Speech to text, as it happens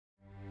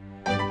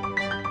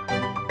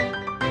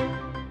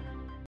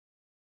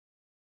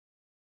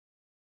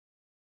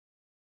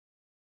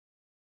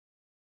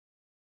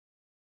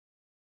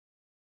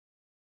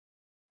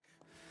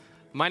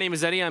My name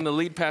is Eddie. I'm the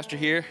lead pastor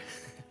here.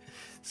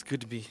 It's good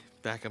to be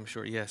back, I'm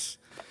sure. Yes.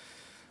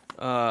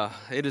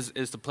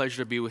 It's a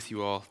pleasure to be with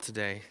you all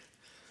today.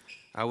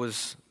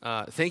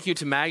 Thank you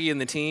to Maggie and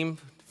the team,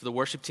 for the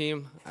worship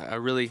team. I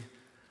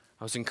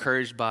was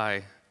encouraged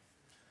by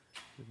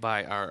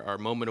our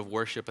moment of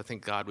worship. I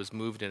think God was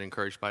moved and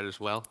encouraged by it as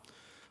well.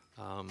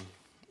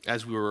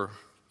 As we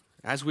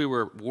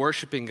were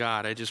worshiping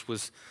God, I just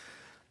was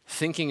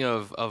thinking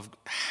of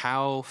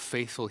how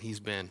faithful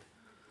He's been.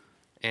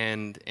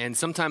 And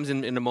sometimes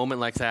in a moment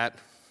like that,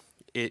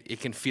 it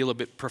can feel a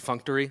bit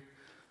perfunctory,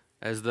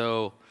 as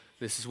though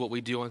this is what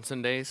we do on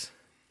Sundays.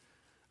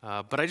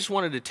 But I just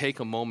wanted to take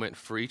a moment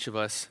for each of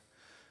us.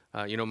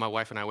 My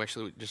wife and I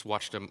actually just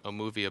watched a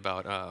movie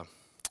about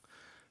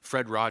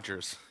Fred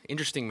Rogers,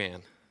 interesting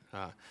man.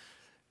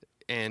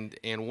 And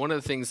one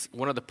of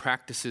the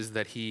practices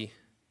that he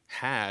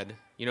had,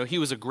 he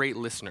was a great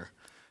listener,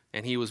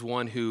 and he was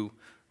one who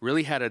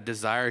really had a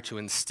desire to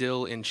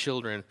instill in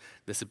children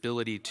this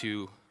ability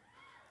to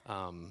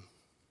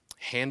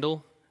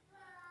handle,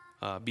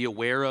 be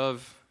aware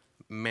of,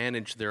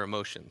 manage their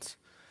emotions.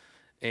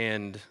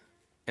 And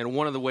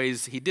one of the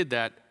ways he did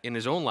that in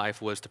his own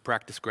life was to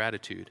practice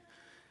gratitude.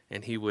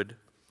 And he would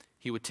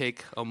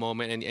take a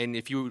moment, and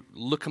if you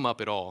look him up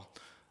at all,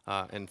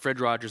 and Fred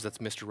Rogers, that's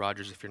Mr.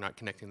 Rogers if you're not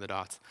connecting the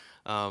dots.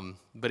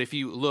 But if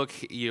you look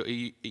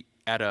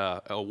at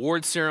a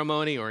award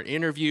ceremony or an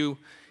interview,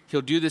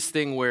 he'll do this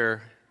thing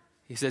where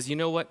he says, you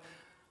know what?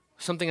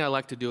 Something I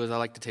like to do is I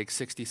like to take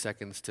 60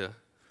 seconds to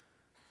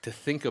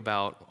think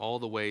about all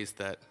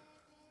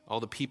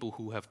the people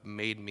who have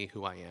made me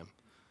who I am.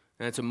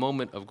 And it's a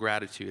moment of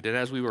gratitude. And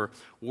as we were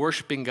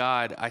worshiping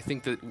God, I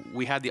think that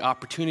we had the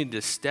opportunity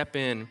to step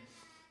in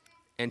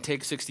and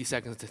take 60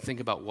 seconds to think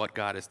about what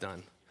God has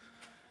done.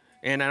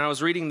 And I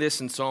was reading this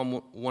in Psalm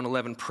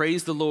 111,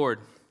 praise the Lord.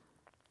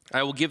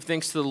 I will give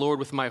thanks to the Lord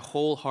with my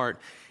whole heart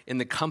in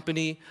the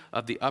company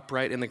of the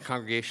upright in the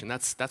congregation.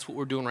 That's what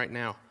we're doing right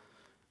now.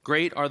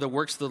 Great are the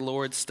works of the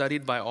Lord,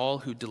 studied by all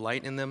who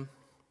delight in them.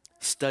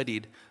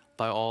 Studied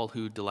by all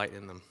who delight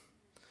in them.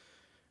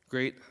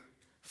 Great,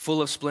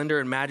 full of splendor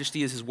and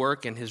majesty is his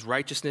work, and his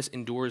righteousness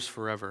endures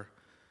forever.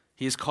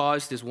 He has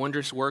caused his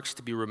wondrous works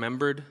to be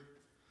remembered.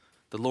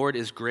 The Lord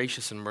is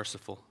gracious and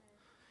merciful.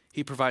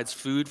 He provides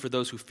food for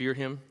those who fear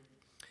him.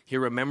 He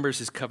remembers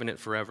his covenant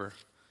forever.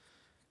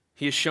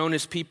 He has shown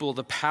his people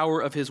the power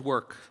of his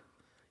work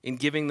in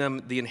giving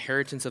them the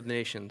inheritance of the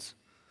nations.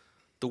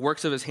 The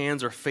works of his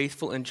hands are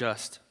faithful and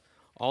just.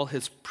 All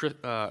his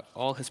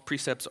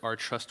precepts are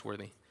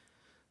trustworthy.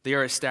 They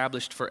are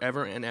established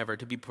forever and ever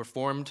to be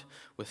performed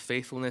with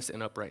faithfulness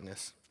and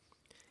uprightness.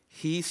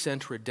 He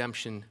sent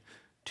redemption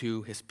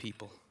to his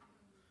people.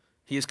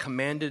 He has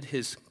commanded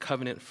his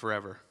covenant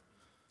forever.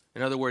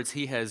 In other words,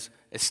 he has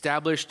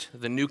established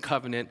the new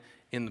covenant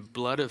in the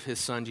blood of his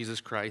Son,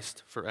 Jesus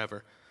Christ,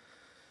 forever.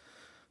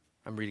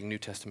 I'm reading New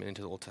Testament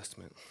into the Old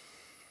Testament.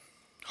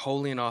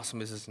 Holy and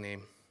awesome is his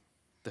name.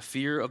 The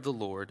fear of the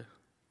Lord,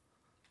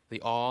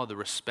 the awe, the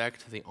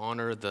respect, the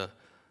honor, the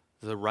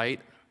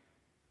right,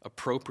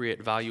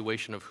 appropriate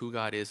valuation of who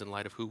God is in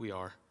light of who we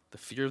are. The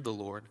fear of the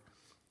Lord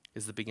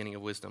is the beginning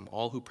of wisdom.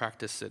 All who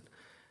practice it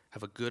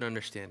have a good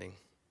understanding.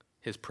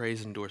 His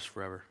praise endures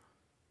forever.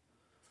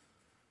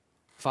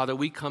 Father,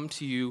 we come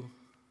to you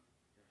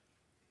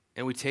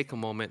and we take a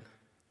moment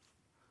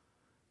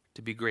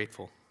to be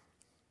grateful.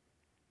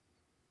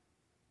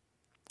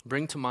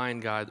 Bring to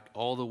mind, God,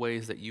 all the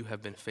ways that you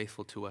have been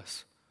faithful to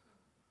us,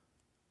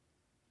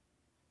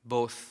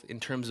 both in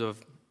terms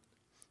of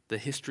the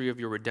history of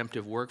your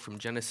redemptive work from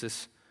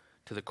Genesis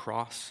to the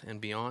cross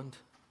and beyond,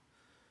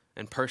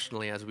 and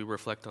personally as we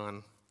reflect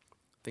on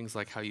things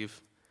like how you've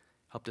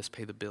helped us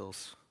pay the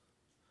bills,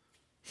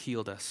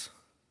 healed us,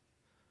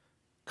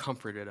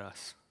 comforted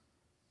us,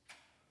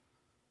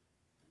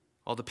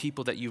 all the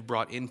people that you've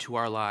brought into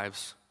our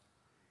lives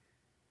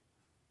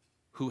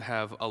who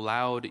have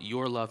allowed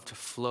your love to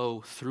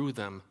flow through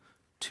them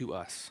to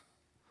us.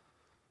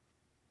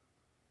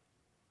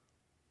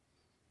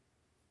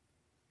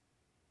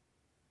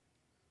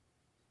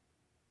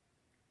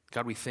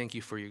 God, we thank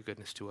you for your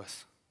goodness to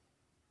us.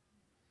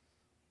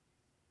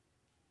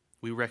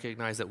 We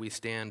recognize that we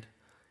stand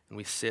and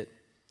we sit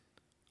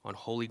on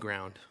holy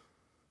ground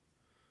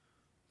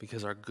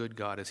because our good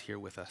God is here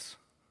with us.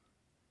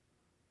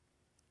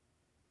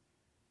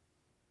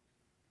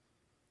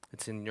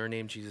 It's in your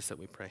name, Jesus, that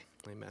we pray.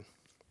 Amen.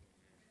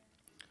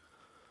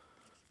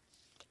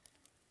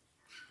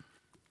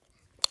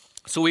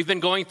 So we've been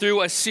going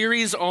through a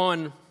series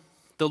on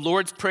the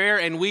Lord's Prayer,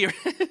 and we're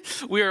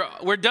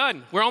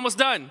done. We're almost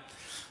done.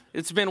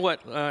 It's been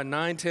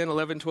 9, 10,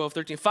 11, 12,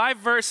 13, 5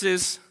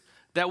 verses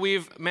that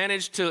we've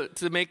managed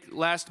to make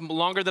last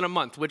longer than a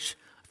month, which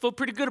I feel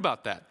pretty good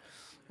about that.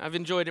 I've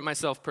enjoyed it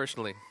myself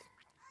personally.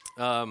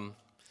 A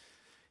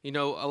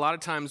lot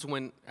of times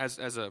when, as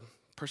a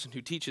person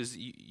who teaches,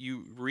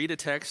 you read a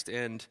text,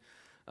 and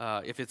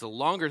if it's a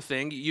longer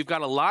thing, you've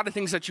got a lot of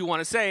things that you want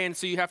to say, and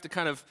so you have to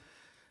kind of,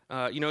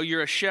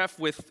 you're a chef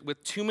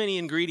with too many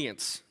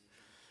ingredients.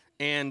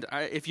 And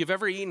if you've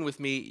ever eaten with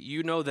me,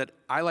 you know that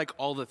I like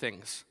all the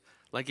things.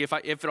 Like if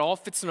it all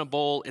fits in a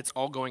bowl, it's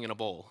all going in a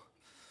bowl.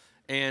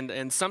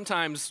 And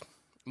sometimes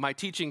my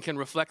teaching can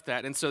reflect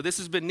that. And so this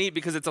has been neat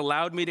because it's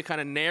allowed me to kind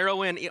of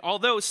narrow in,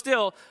 although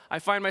still I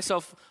find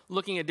myself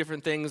looking at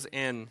different things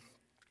and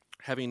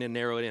having to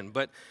narrow it in.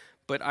 But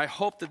I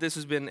hope that this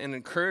has been an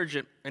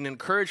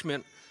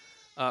encouragement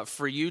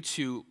for you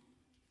to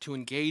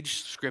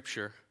engage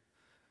Scripture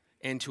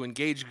and to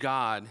engage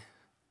God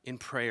in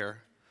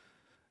prayer,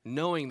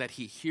 knowing that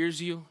he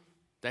hears you,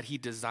 that he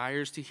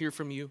desires to hear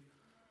from you,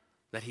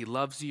 that he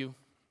loves you,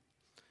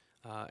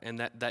 and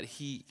that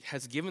he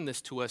has given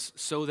this to us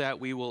so that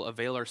we will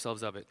avail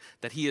ourselves of it,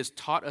 that he has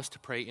taught us to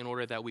pray in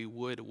order that we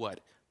would what?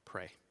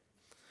 Pray.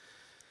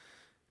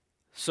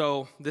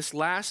 So this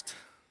last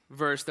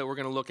verse that we're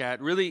going to look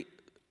at really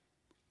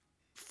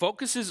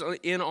focuses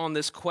in on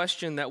this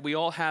question that we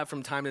all have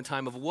from time to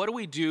time of what do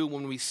we do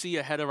when we see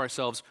ahead of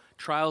ourselves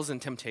trials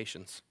and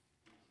temptations?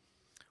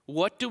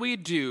 What do we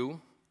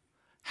do?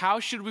 How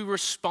should we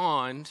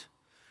respond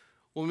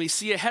when we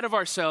see ahead of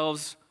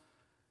ourselves,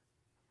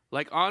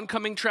 like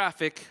oncoming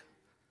traffic,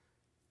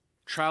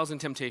 trials and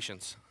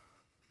temptations?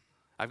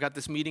 I've got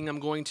this meeting I'm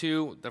going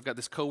to. I've got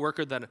this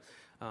coworker that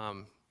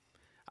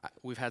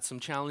we've had some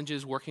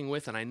challenges working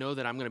with, and I know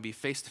that I'm going to be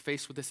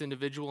face-to-face with this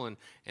individual,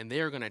 and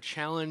they are going to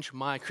challenge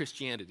my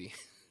Christianity.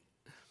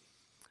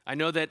 I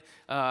know that,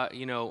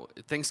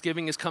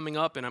 Thanksgiving is coming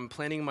up, and I'm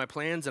planning my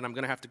plans, and I'm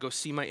going to have to go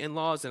see my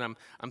in-laws, and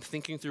I'm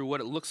thinking through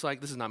what it looks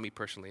like. This is not me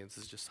personally. This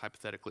is just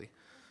hypothetically.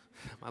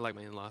 I like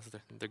my in-laws.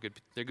 They're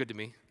good. They're good to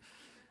me.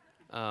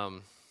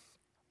 But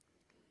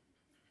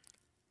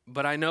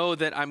I know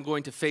that I'm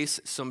going to face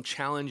some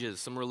challenges,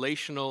 some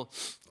relational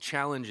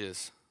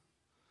challenges.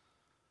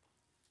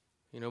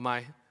 You know,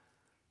 my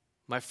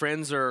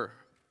friends are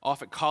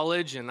off at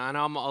college, and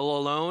I'm all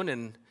alone,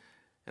 and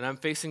I'm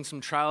facing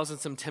some trials and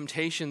some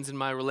temptations in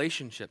my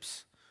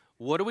relationships.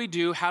 What do we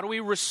do? How do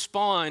we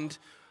respond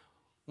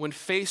when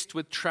faced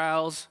with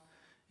trials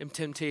and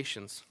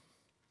temptations?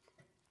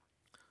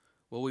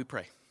 Well, we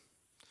pray.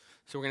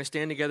 So we're going to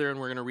stand together and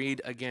we're going to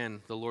read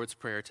again the Lord's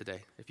Prayer today.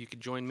 If you could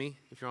join me,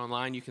 if you're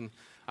online,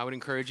 I would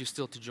encourage you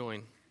still to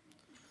join.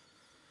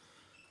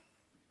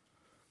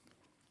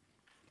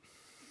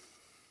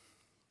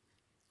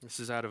 This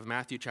is out of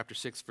Matthew chapter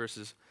 6,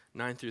 verses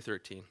 9 through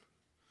 13.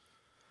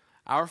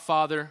 Our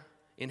Father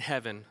in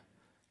heaven,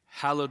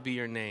 hallowed be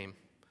your name.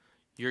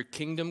 Your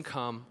kingdom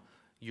come,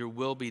 your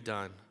will be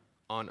done,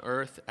 on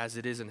earth as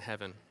it is in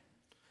heaven.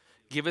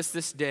 Give us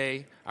this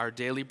day our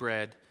daily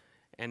bread,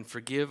 and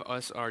forgive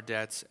us our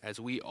debts as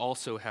we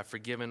also have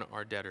forgiven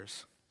our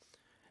debtors.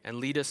 And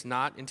lead us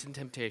not into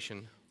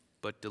temptation,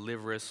 but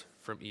deliver us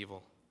from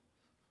evil.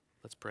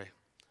 Let's pray.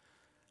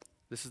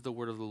 This is the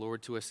word of the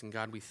Lord to us, and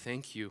God, we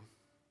thank you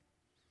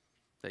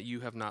that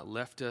you have not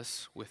left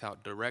us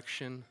without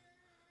direction,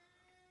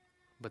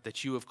 but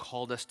that you have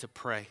called us to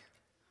pray.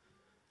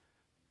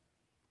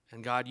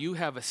 And God, you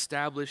have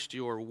established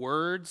your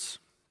words,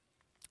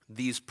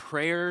 these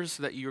prayers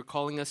that you're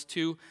calling us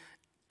to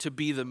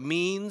be the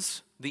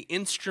means, the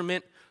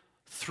instrument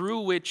through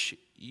which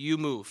you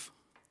move.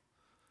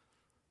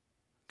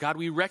 God,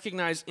 we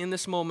recognize in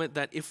this moment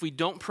that if we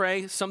don't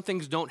pray, some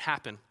things don't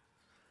happen,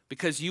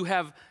 because you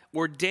have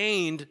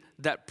ordained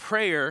that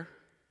prayer,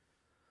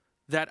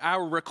 that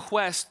our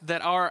request,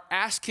 that our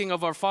asking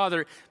of our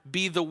Father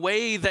be the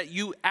way that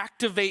you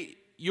activate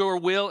your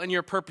will and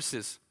your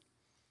purposes.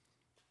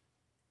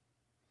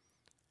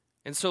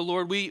 And so,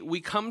 Lord, we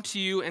come to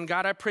you, and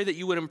God, I pray that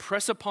you would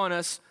impress upon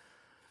us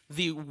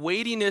the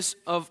weightiness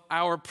of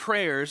our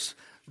prayers,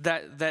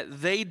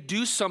 that they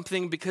do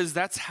something because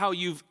that's how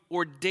you've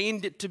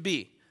ordained it to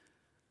be.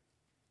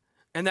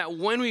 And that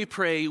when we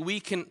pray, we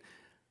can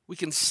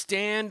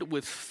stand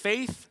with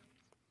faith,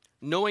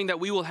 knowing that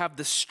we will have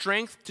the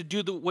strength to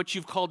do what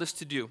you've called us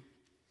to do.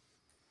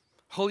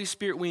 Holy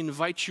Spirit, we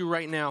invite you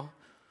right now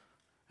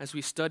as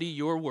we study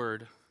your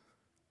word.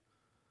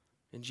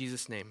 In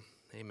Jesus' name,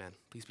 amen.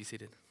 Please be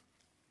seated.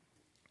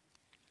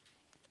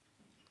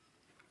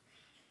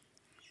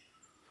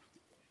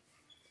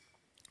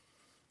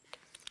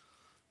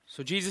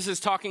 So Jesus is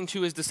talking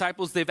to his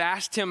disciples. They've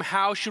asked him,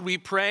 how should we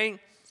pray?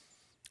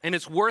 And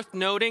it's worth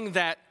noting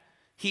that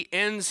he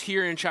ends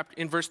here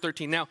in verse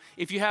 13. Now,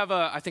 if you have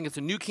I think it's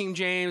a New King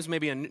James,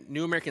 maybe a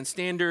New American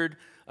Standard,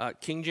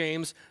 King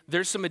James,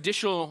 there's some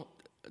additional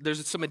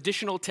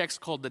text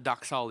called the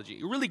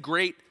doxology. Really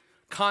great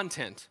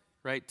content,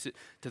 right?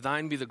 To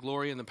thine be the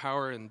glory and the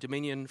power and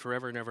dominion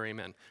forever and ever,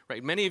 amen.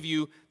 Right? Many of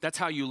you, that's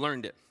how you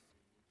learned it.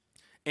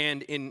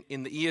 And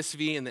in the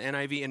ESV and the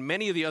NIV and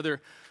many of the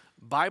other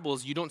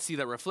Bibles, you don't see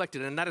that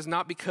reflected. And that is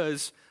not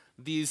because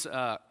these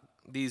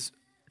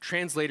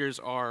translators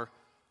are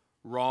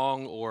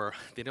wrong or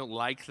they don't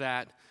like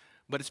that,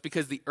 but it's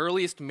because the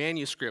earliest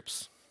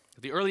manuscripts,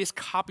 the earliest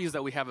copies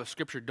that we have of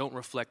Scripture don't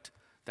reflect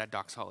that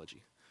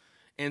doxology.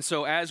 And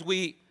so as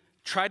we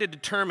try to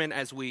determine,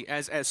 as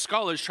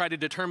scholars try to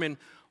determine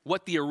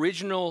what the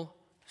original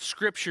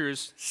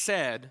Scriptures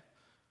said,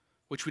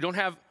 which we don't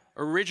have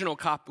original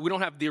copy. We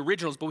don't have the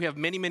originals, but we have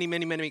many, many,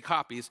 many, many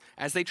copies.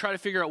 As they try to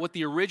figure out what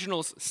the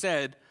originals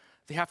said,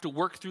 they have to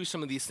work through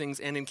some of these things.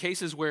 And in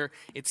cases where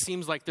it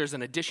seems like there's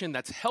an addition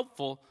that's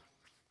helpful,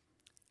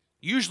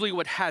 usually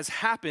what has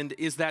happened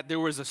is that there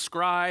was a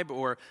scribe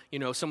or,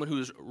 someone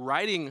who's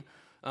writing,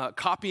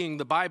 copying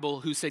the Bible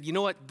who said, you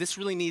know what, this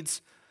really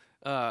needs,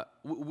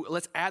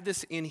 let's add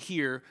this in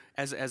here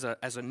as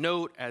a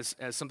note, as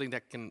something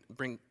that can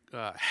bring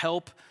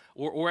help,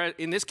 or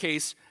in this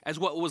case, as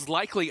what was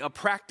likely a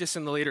practice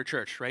in the later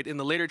church, right? In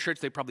the later church,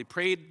 they probably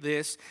prayed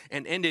this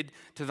and ended,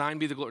 to thine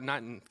be the glory,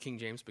 not in King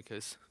James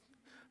because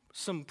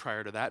some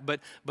prior to that,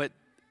 but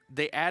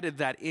they added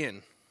that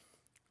in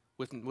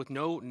with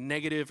no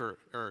negative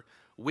or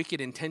wicked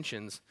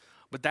intentions,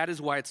 but that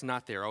is why it's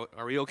not there.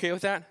 Are we okay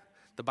with that?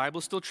 The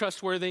Bible's still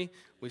trustworthy.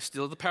 We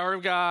still have the power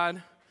of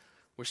God.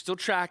 We're still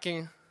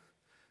tracking.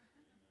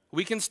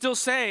 We can still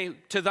say,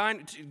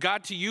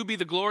 God, to you be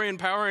the glory and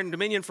power and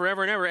dominion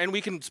forever and ever, and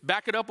we can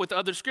back it up with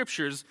other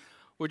scriptures.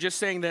 We're just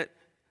saying that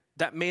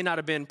may not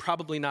have been,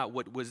 probably not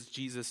what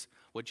Jesus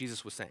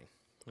was saying,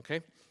 okay?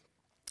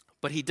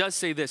 But he does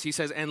say this. He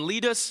says, and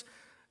lead us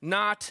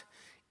not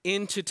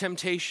into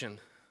temptation.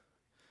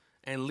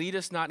 And lead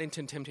us not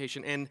into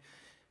temptation. And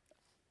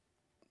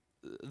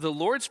the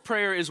Lord's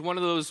Prayer is one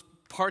of those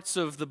parts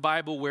of the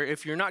Bible where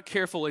if you're not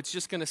careful, it's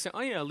just going to say, oh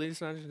yeah, lead us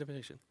not into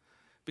temptation.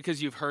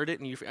 Because you've heard it,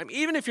 and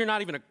even if you're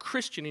not even a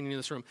Christian in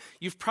this room,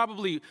 you've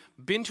probably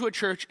been to a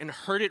church and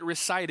heard it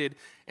recited,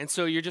 and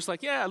so you're just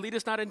like, yeah, lead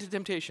us not into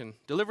temptation.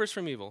 Deliver us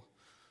from evil.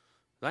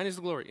 Thine is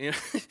the glory.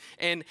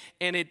 And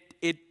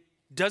it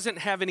doesn't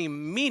have any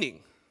meaning.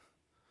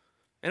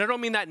 And I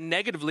don't mean that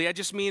negatively. I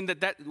just mean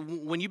that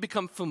when you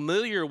become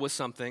familiar with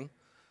something,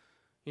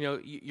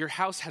 your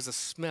house has a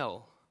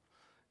smell.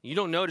 You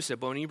don't notice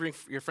it, but when you bring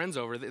your friends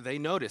over, they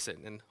notice it.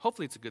 And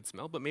hopefully it's a good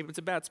smell, but maybe it's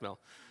a bad smell.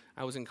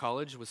 I was in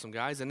college with some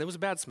guys, and there was a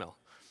bad smell,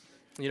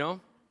 and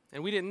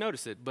we didn't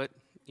notice it, but,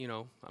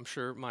 I'm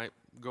sure my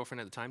girlfriend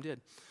at the time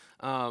did.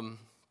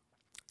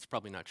 It's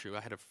probably not true.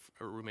 I had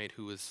a roommate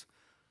who was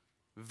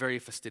very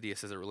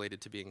fastidious as it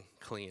related to being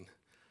clean.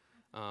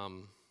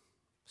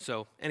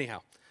 So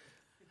anyhow,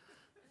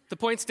 the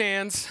point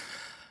stands.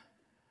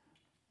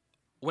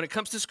 When it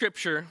comes to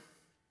Scripture,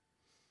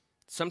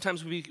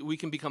 sometimes we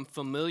can become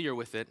familiar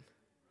with it,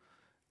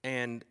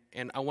 and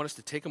I want us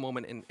to take a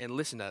moment and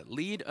listen to that.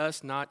 Lead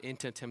us not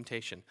into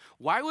temptation.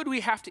 Why would we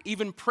have to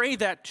even pray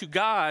that to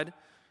God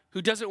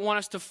who doesn't want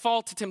us to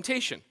fall to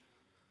temptation?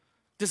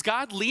 Does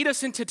God lead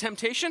us into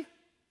temptation?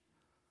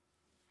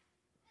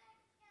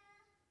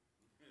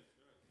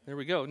 There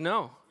we go.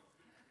 No.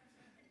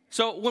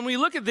 So when we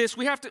look at this,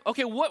 we have to,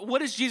 okay, what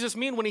does Jesus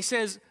mean when he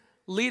says,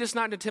 lead us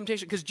not into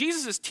temptation? Because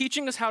Jesus is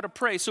teaching us how to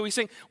pray. So he's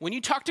saying, when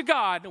you talk to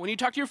God, when you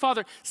talk to your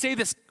Father, say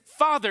this,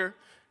 Father,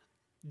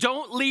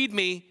 don't lead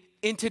me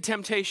into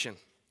temptation.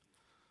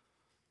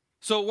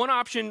 So one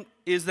option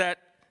is that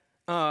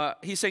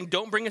he's saying,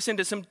 don't bring us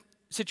into some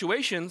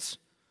situations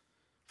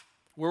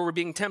where we're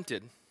being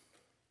tempted.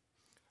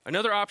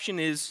 Another option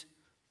is,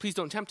 please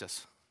don't tempt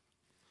us.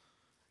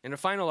 And a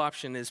final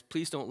option is,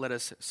 please don't let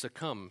us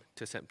succumb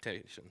to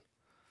temptation.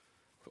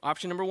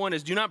 Option number one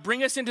is, do not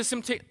bring us into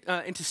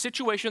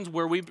situations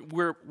where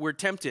we're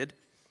tempted.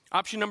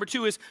 Option number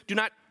two is, do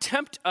not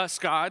tempt us,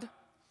 God.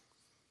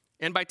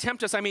 And by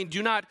tempt us, I mean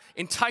do not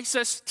entice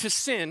us to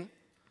sin.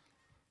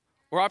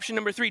 Or option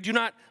number three, do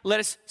not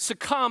let us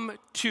succumb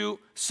to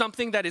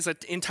something that is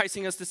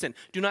enticing us to sin.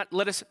 Do not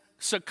let us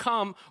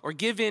succumb or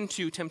give in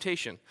to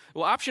temptation.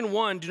 Well, option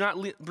one, do not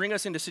bring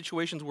us into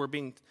situations where we're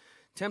being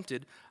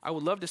tempted. I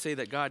would love to say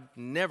that God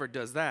never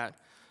does that.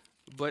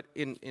 But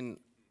in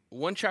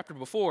one chapter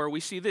before,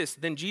 we see this.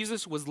 Then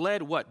Jesus was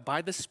led, what?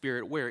 By the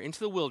Spirit, where? Into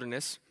the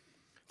wilderness.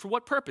 For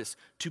what purpose?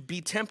 To be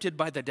tempted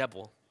by the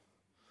devil.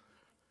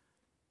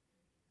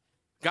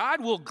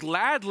 God will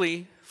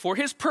gladly, for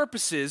his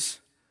purposes,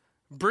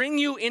 bring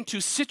you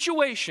into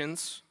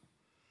situations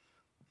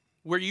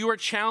where you are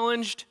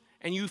challenged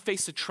and you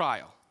face a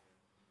trial.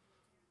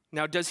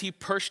 Now, does he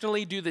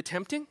personally do the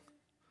tempting?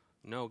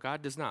 No,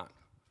 God does not.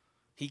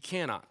 He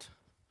cannot.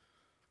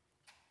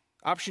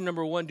 Option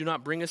number one, do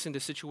not bring us into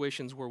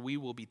situations where we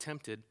will be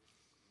tempted.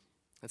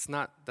 That's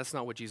not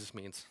what Jesus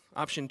means.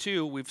 Option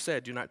two, we've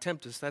said, do not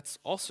tempt us. That's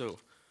also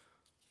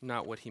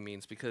not what he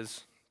means,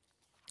 because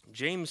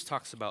James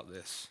talks about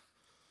this.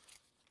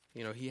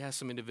 He has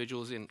some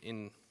individuals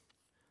in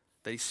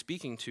that he's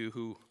speaking to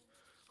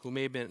who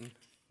may have been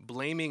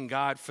blaming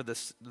God for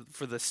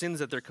the sins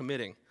that they're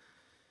committing.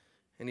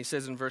 And he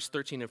says in verse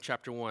 13 of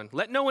chapter 1,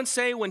 let no one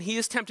say when he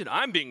is tempted,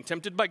 I'm being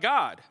tempted by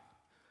God.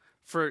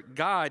 For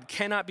God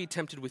cannot be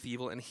tempted with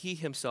evil, and he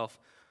himself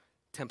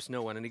tempts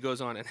no one. And he goes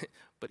on,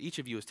 but each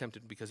of you is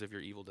tempted because of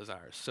your evil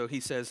desires. So he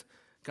says,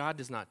 God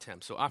does not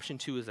tempt. So option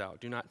two is out.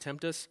 Do not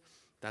tempt us.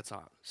 That's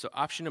out. So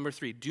option number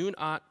three, do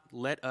not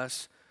let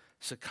us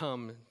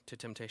succumb to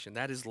temptation.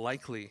 That is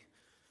likely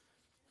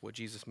what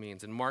Jesus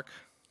means. In Mark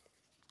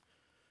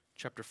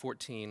chapter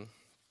 14,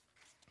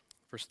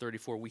 verse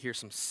 34, we hear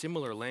some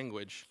similar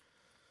language.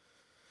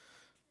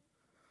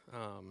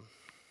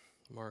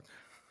 Mark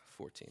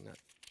 14,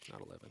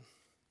 not 11.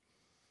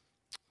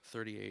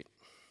 38.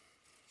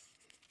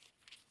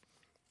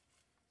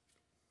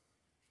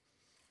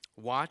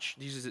 Watch,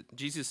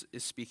 Jesus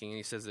is speaking, and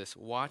he says this,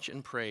 watch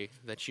and pray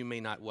that you may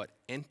not, what?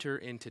 Enter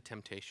into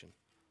temptation.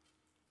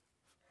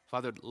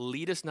 Father,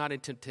 lead us not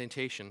into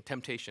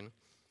temptation.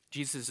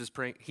 Jesus is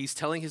praying. He's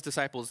telling his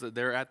disciples that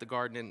they're at the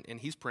garden, and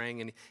he's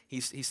praying, and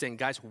he's saying,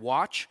 guys,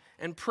 watch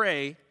and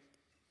pray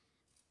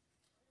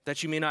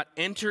that you may not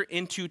enter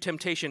into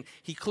temptation.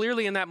 He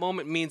clearly in that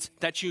moment means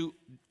that you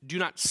do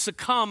not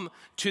succumb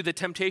to the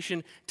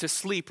temptation to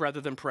sleep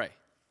rather than pray.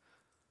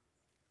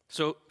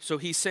 So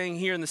he's saying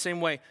here in the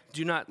same way,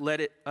 do not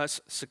let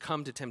us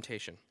succumb to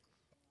temptation.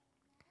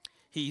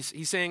 He's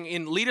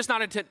saying, lead us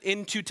not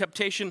into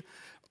temptation,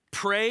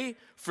 pray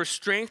for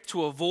strength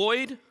to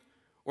avoid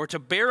or to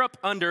bear up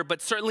under,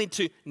 but certainly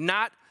to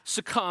not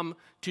succumb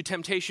to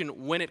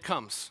temptation when it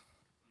comes.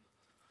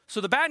 So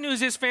the bad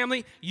news is,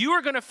 family, you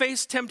are going to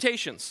face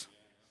temptations.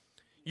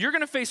 You're going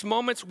to face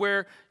moments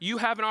where you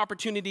have an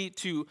opportunity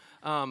to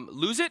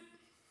lose it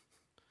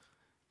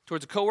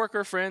towards a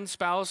coworker, friend,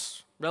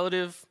 spouse,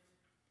 relative,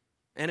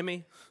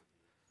 enemy,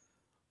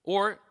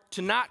 or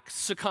to not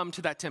succumb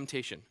to that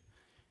temptation.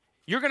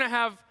 You're going to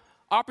have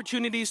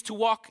opportunities to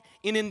walk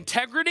in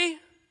integrity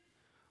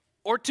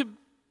or to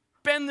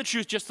bend the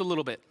truth just a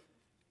little bit.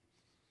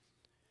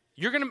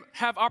 You're going to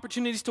have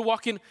opportunities to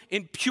walk in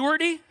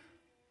purity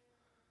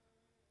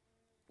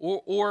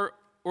or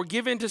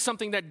give in to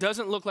something that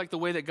doesn't look like the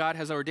way that God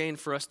has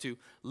ordained for us to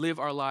live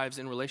our lives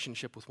in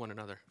relationship with one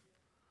another.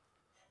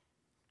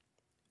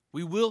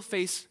 We will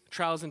face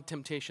trials and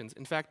temptations.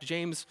 In fact,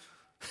 James,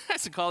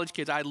 as a college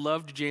kid, I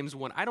loved James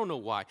 1. I don't know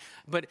why,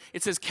 but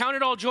it says, count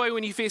it all joy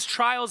when you face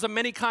trials of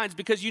many kinds,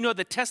 because you know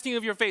the testing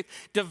of your faith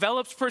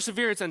develops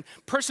perseverance, and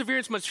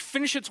perseverance must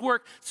finish its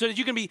work so that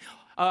you can be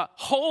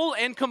whole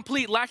and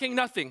complete, lacking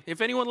nothing.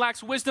 If anyone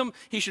lacks wisdom,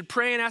 he should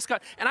pray and ask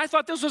God. And I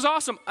thought this was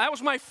awesome. That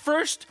was my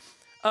first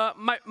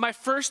my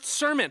first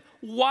sermon.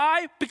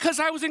 Why? Because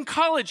I was in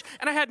college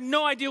and I had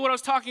no idea what I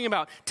was talking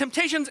about.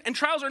 Temptations and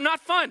trials are not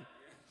fun.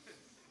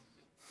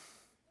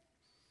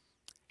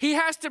 He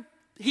has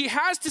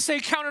to say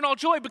count it all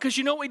joy, because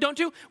you know what we don't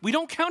do? We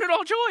don't count it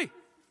all joy.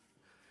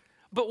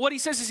 But what he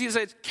says is, he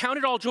says, count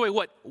it all joy,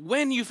 what?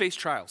 When you face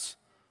trials.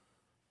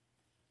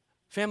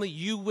 Family,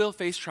 you will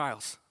face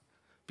trials,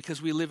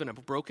 because we live in a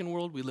broken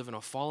world, we live in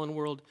a fallen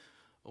world,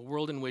 a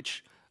world in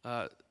which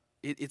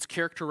it's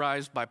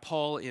characterized by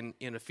Paul in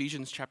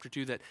Ephesians chapter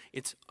 2 that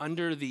it's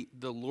under the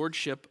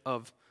lordship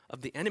of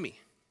the enemy.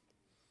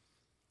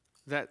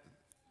 That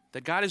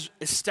God is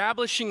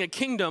establishing a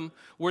kingdom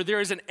where there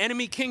is an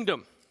enemy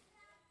kingdom.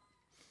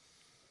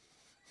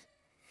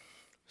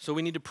 So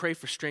we need to pray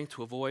for strength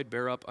to avoid,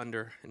 bear up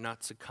under, and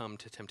not succumb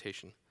to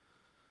temptation.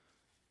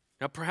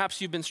 Now, perhaps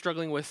you've been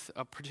struggling with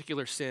a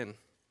particular sin.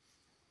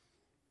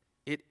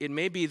 It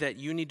may be that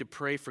you need to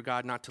pray for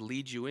God not to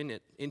lead you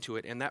into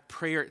it, and that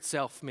prayer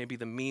itself may be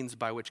the means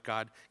by which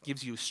God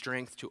gives you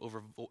strength to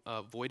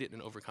avoid it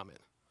and overcome it.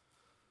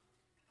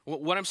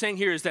 What I'm saying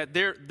here is that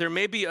there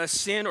may be a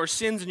sin or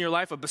sins in your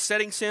life, a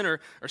besetting sin or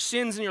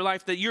sins in your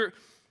life, that you're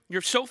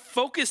so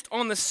focused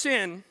on the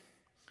sin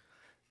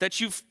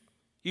that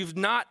you've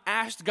not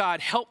asked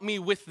God, help me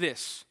with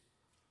this.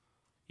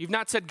 You've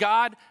not said,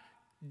 God,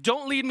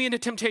 don't lead me into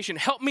temptation.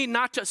 Help me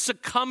not to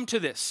succumb to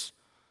this.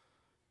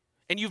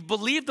 And you've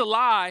believed the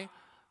lie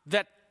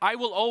that I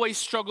will always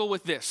struggle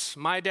with this.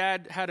 My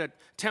dad had a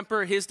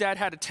temper. His dad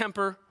had a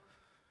temper.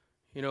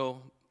 You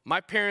know,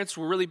 my parents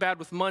were really bad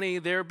with money.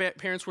 Their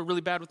parents were really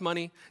bad with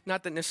money.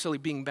 Not that necessarily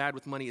being bad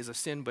with money is a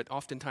sin, but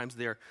oftentimes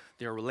they're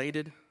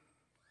related.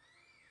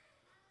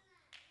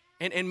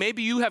 And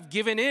maybe you have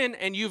given in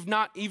and you've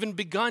not even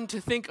begun to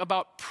think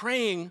about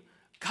praying,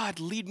 God,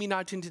 lead me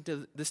not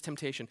into this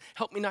temptation.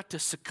 Help me not to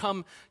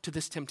succumb to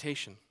this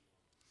temptation.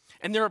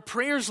 And there are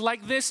prayers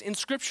like this in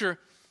Scripture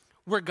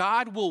where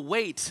God will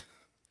wait,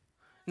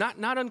 not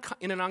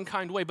in an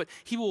unkind way, but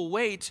he will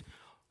wait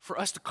for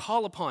us to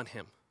call upon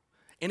him.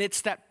 And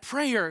it's that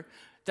prayer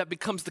that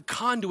becomes the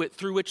conduit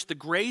through which the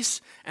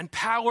grace and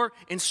power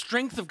and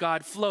strength of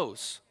God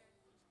flows.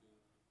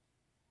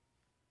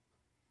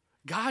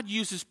 God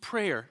uses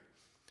prayer.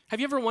 Have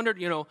you ever wondered,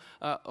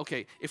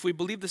 if we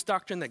believe this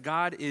doctrine that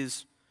God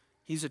he's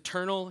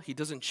eternal, he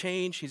doesn't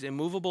change, he's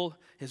immovable,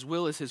 his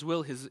will is his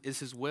will, is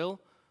his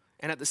will,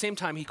 and at the same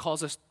time he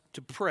calls us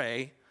to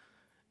pray,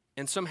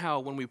 and somehow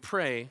when we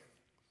pray,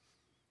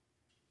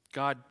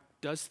 God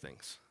does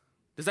things.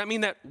 Does that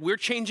mean that we're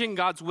changing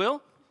God's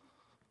will?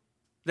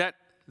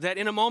 That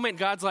in a moment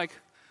God's like,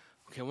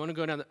 okay, I want to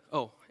go down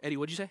Eddie,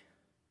 what'd you say?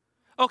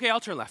 Okay, I'll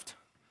turn left.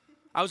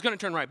 I was going to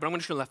turn right, but I'm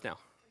going to turn left now.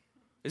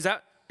 Is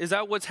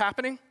that what's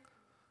happening?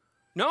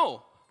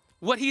 No.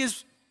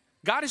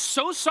 God is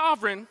so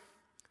sovereign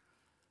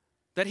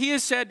that he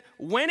has said,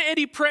 when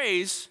Eddie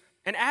prays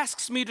and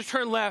asks me to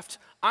turn left,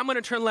 I'm going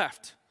to turn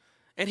left.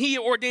 And he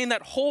ordained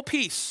that whole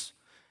piece.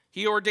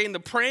 He ordained the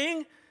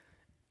praying,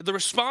 the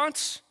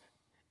response,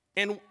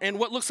 and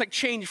what looks like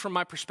change from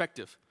my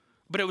perspective.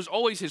 But it was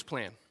always his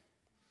plan.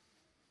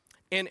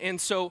 And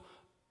so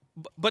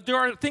But there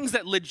are things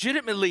that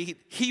legitimately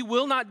he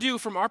will not do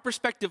from our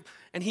perspective,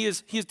 and he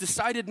has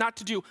decided not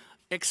to do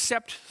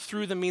except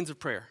through the means of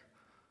prayer.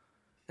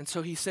 And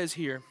so he says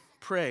here,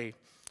 pray,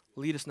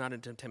 lead us not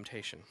into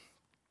temptation.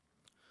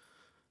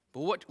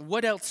 But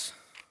what else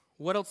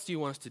do you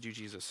want us to do,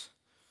 Jesus?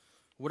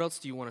 What else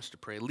do you want us to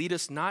pray? Lead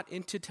us not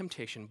into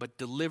temptation, but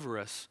deliver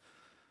us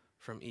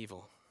from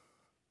evil.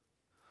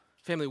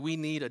 Family, we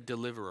need a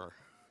deliverer.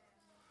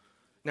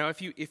 Now,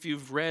 if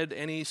you've read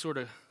any sort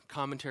of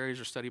commentaries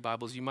or study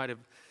Bibles, you might have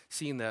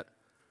seen that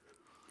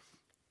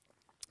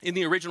in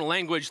the original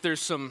language there's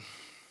some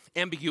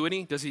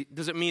ambiguity. Does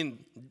it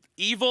mean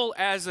evil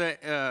as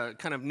a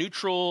kind of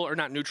neutral, or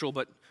not neutral,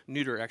 but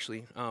neuter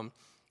actually,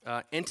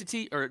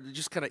 entity, or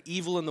just kind of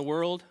evil in the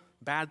world,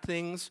 bad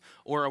things,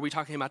 or are we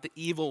talking about the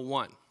evil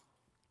one?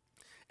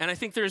 And I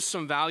think there's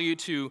some value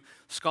to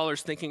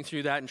scholars thinking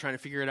through that and trying to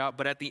figure it out.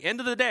 But at the end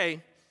of the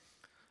day,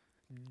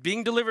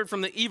 being delivered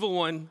from the evil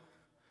one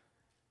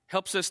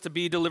helps us to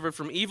be delivered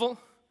from evil.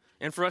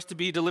 And for us to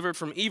be delivered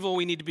from evil,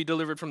 we need to be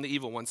delivered from the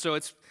evil one. So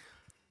it's,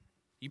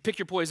 you pick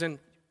your poison,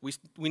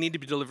 we need to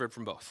be delivered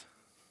from both.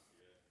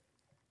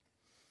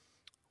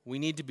 We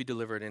need to be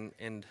delivered.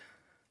 And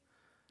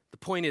the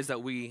point is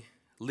that we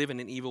live in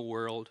an evil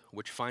world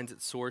which finds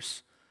its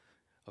source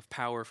of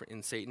power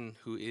in Satan,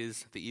 who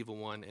is the evil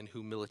one and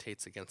who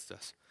militates against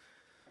us.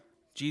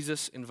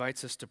 Jesus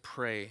invites us to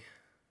pray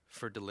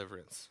for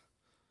deliverance.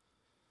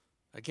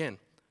 Again,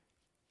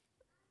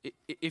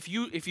 if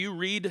you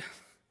read,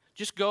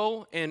 just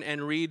go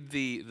and read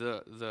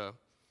the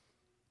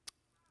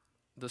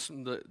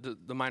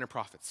minor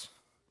prophets,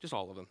 just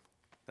all of them.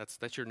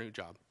 That's your new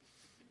job.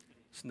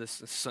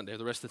 This Sunday,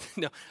 the rest of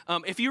the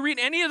no. If you read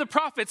any of the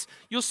prophets,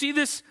 you'll see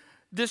this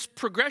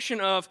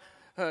progression of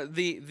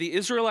the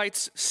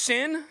Israelites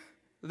sin.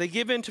 They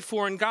give in to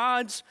foreign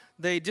gods.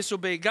 They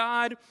disobey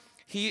God.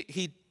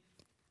 He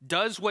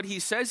does what he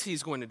says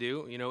he's going to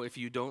do. You know, if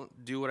you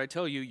don't do what I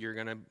tell you, you're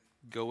going to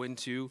go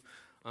into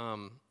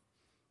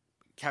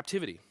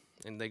captivity.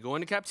 And they go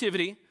into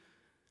captivity,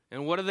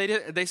 and what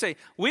do? They say,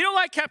 we don't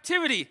like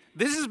captivity.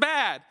 This is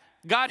bad.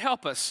 God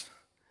help us.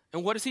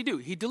 And what does he do?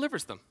 He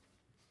delivers them.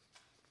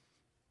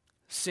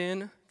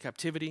 Sin,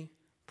 captivity,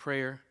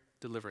 prayer,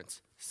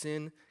 deliverance.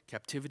 Sin,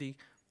 captivity,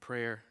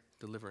 prayer,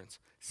 deliverance.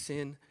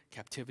 Sin,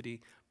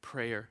 captivity,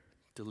 prayer,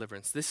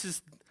 deliverance. This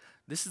is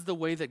the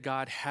way that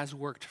God has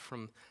worked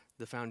from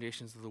the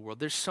foundations of the world.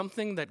 There's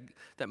something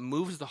that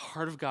moves the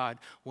heart of God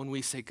when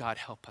we say, God,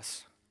 help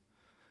us.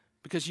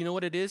 Because you know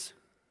what it is?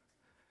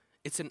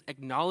 It's an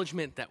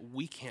acknowledgement that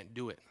we can't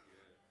do it.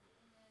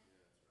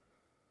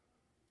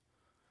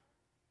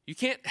 You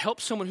can't help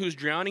someone who's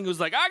drowning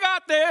who's like, I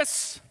got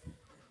this.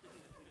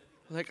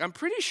 Like, I'm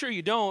pretty sure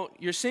you don't.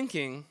 You're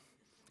sinking.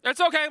 It's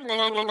okay.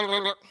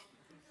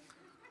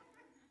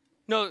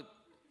 No,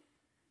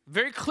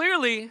 very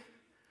clearly,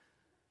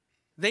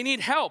 they need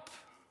help.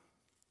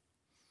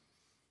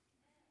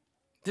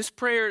 This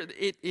prayer,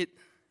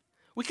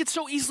 we could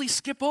so easily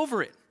skip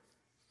over it.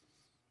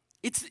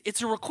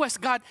 It's a request.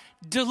 God,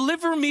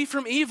 deliver me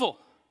from evil.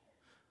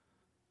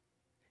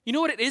 You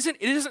know what it isn't?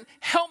 It isn't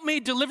help me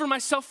deliver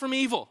myself from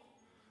evil.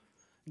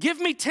 Give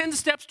me 10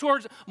 steps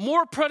towards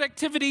more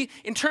productivity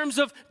in terms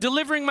of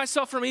delivering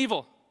myself from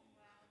evil.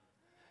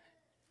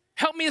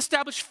 Help me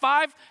establish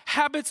 5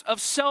 habits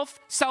of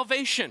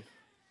self-salvation.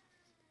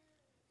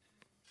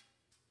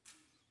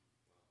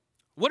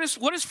 What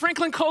does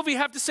Franklin Covey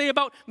have to say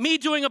about me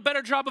doing a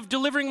better job of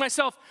delivering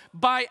myself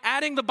by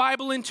adding the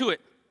Bible into it?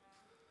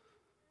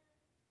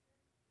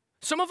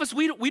 Some of us,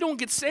 we don't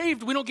get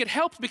saved, we don't get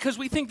helped because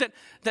we think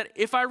that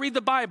if I read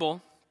the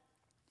Bible,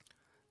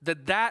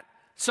 that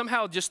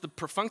somehow just the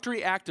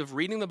perfunctory act of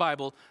reading the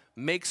Bible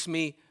makes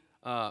me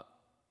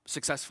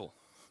successful.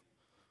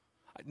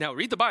 Now,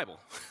 read the Bible.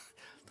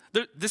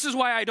 This is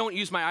why I don't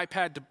use my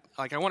iPad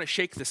I want to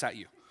shake this at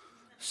you.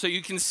 So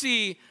you can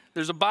see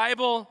there's a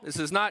Bible. This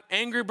is not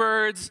Angry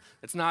Birds.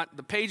 It's not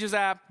the Pages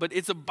app, but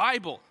it's a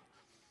Bible.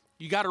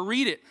 You got to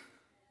read it.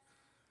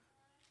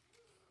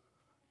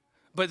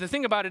 But the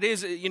thing about it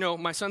is,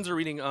 my sons are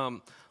reading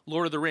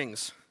Lord of the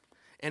Rings.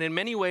 And in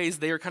many ways,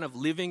 they are kind of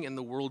living in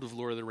the world of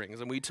Lord of the Rings.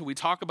 And we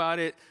talk about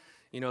it,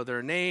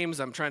 their names.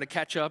 I'm trying to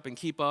catch up and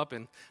keep up.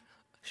 And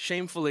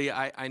shamefully,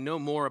 I know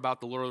more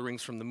about the Lord of the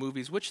Rings from the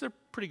movies, which they're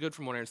pretty good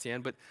from what I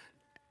understand, but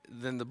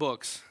than the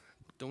books.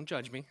 Don't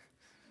judge me.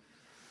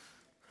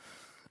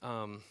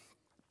 But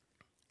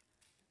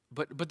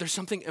there's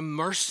something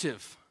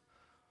immersive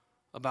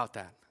about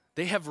that.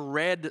 They have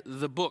read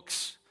the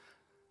books.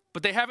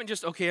 But they haven't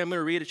just, I'm going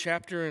to read a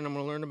chapter and I'm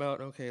going to learn about,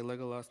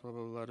 Legolas, blah,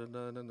 blah,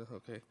 blah,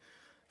 okay,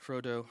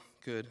 Frodo,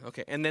 good,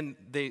 okay. And then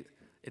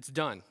it's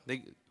done.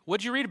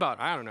 What'd you read about?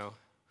 I don't know.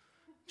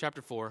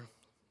 Chapter 4,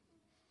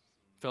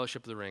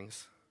 Fellowship of the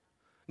Rings.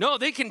 No,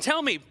 they can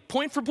tell me,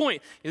 point for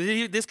point.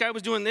 This guy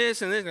was doing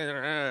this and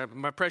this,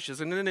 my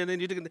precious. And then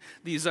you did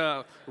these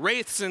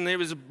wraiths and it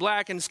was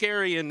black and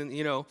scary and,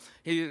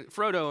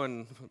 Frodo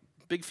and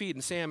Big Feet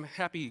and Sam,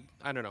 happy,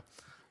 I don't know.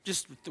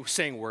 Just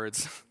saying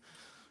words.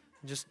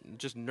 Just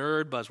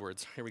nerd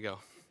buzzwords. Here we go.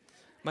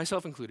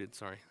 Myself included,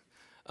 sorry.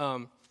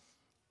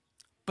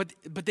 But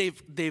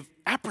they've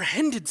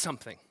apprehended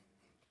something.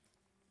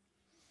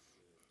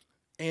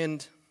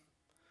 And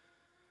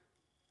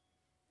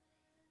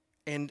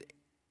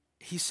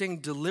he's saying,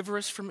 deliver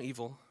us from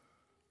evil.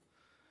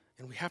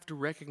 And we have to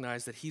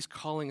recognize that he's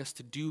calling us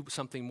to do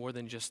something more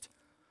than just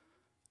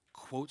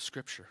quote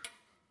Scripture,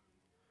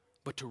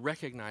 but to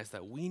recognize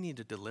that we need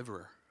a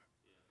deliverer.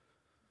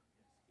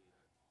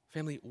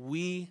 Family,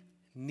 we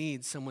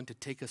need someone to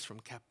take us from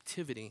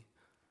captivity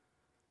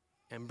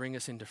and bring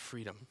us into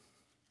freedom.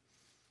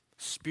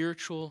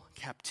 Spiritual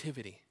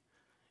captivity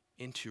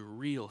into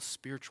real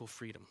spiritual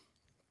freedom.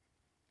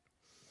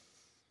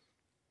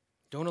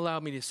 Don't allow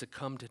me to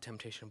succumb to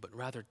temptation, but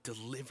rather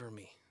deliver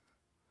me.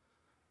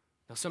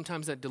 Now,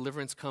 sometimes that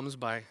deliverance comes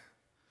by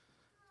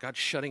God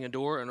shutting a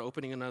door and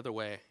opening another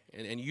way,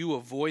 and you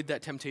avoid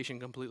that temptation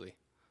completely.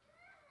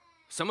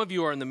 Some of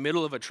you are in the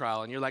middle of a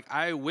trial, and you're like,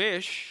 I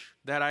wish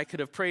that I could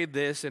have prayed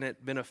this and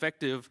it been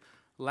effective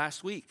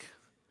last week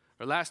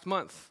or last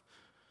month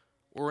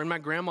or in my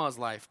grandma's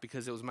life,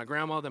 because it was my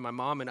grandma, then my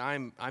mom, and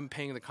I'm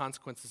paying the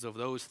consequences of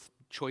those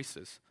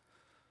choices.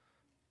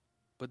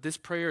 But this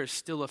prayer is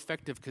still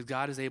effective because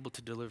God is able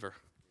to deliver,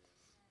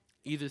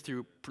 either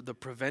through the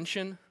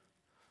prevention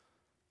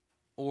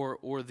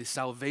or the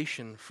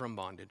salvation from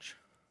bondage.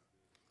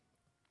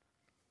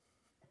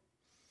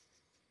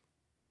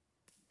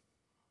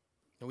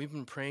 Now, we've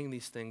been praying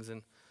these things,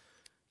 and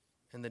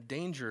the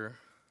danger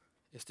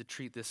is to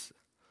treat this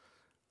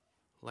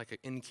like an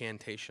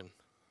incantation.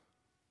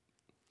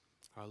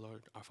 Our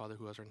Lord, our Father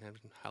who art in heaven,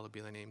 hallowed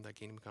be thy name, thy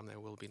kingdom come, thy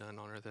will be done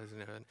on earth as in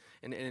heaven.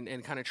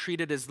 And kind of treat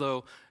it as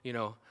though,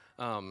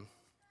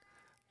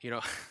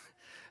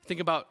 think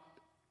about,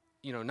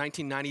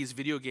 1990s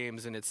video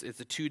games, and it's a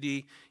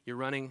 2D, you're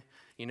running,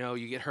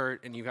 you get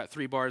hurt, and you got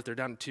 3 bars, they're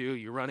down to 2,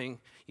 you're running,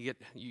 you get,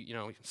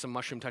 some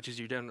mushroom touches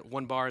you down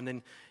 1 bar, and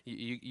then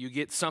you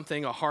get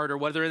something, a heart or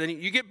whatever, and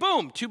then you get,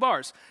 boom, 2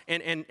 bars.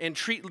 And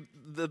treat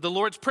the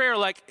Lord's Prayer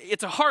like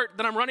it's a heart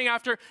that I'm running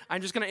after.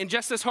 I'm just going to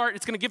ingest this heart.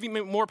 It's going to give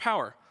me more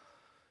power.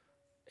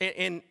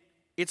 And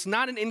it's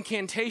not an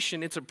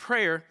incantation. It's a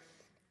prayer.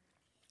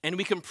 And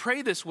we can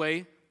pray this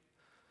way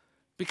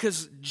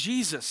because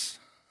Jesus,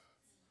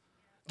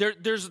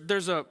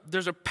 there's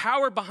a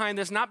power behind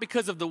this, not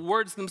because of the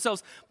words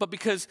themselves, but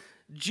because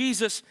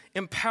Jesus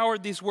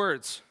empowered these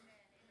words.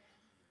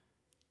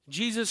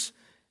 Jesus,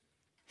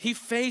 he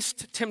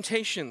faced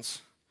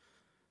temptations.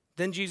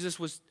 Then Jesus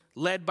was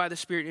led by the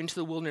Spirit into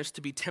the wilderness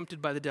to be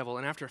tempted by the devil.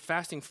 And after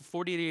fasting for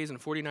 40 days and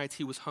 40 nights,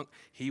 he was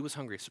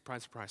hungry.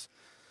 Surprise, surprise.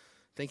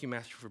 Thank you,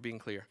 Master, for being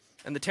clear.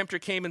 And the tempter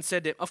came and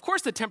said to him, of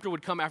course the tempter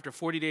would come after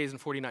 40 days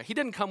and 40 nights. He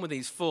didn't come when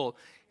he's full.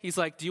 He's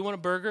like, do you want a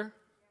burger?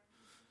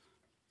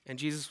 And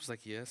Jesus was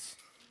like, yes.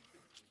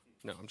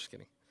 No, I'm just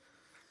kidding.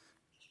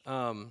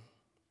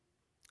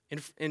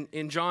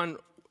 In John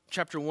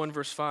chapter 1,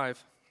 verse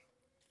 5,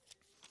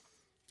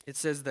 it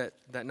says that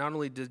not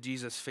only did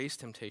Jesus face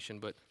temptation,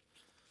 but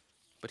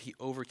he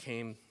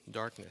overcame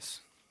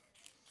darkness.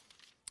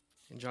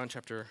 In John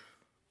chapter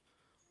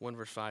 1,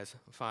 verse 5,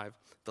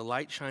 the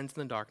light shines in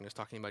the darkness,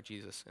 talking about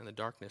Jesus, and the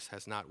darkness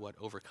has not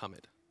overcome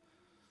it.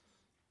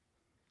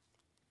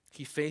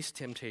 He faced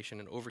temptation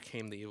and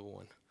overcame the evil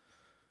one.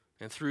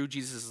 And through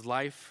Jesus'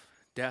 life,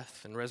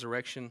 death, and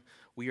resurrection,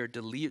 we are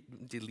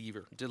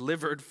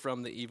delivered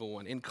from the evil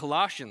one. In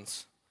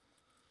Colossians,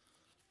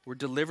 we're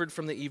delivered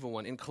from the evil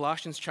one. In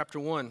Colossians chapter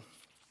 1,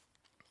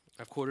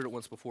 I've quoted it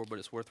once before, but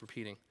it's worth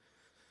repeating.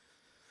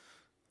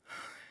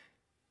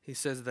 He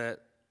says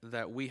that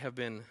we have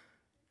been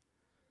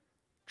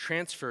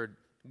transferred.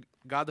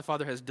 God the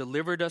Father has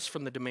delivered us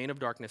from the domain of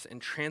darkness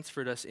and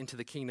transferred us into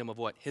the kingdom of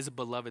what? His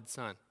beloved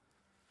Son.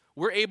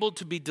 We're able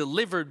to be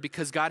delivered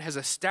because God has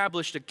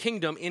established a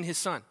kingdom in his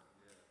Son.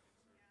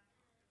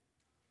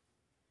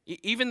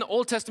 Even the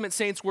Old Testament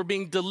saints were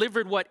being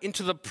delivered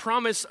into the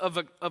promise of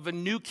a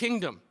new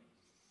kingdom,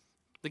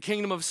 the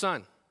kingdom of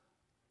Son.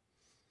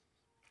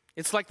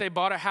 It's like they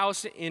bought a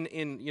house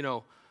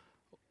in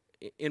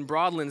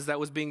Broadlands that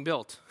was being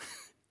built.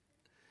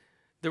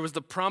 There was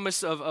the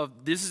promise of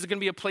this is going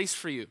to be a place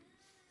for you,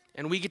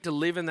 and we get to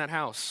live in that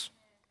house.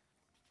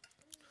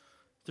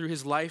 Through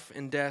his life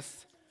and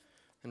death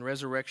and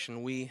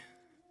resurrection, we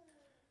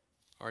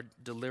are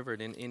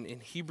delivered. In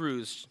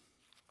Hebrews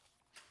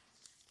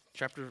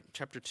chapter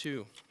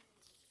 2,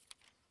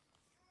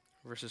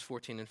 verses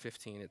 14 and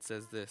 15, it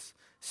says this: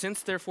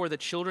 since therefore the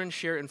children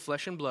share in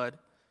flesh and blood,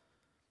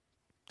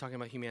 talking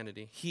about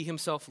humanity, he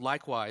himself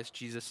likewise,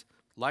 Jesus,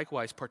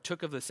 likewise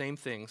partook of the same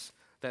things,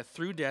 that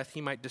through death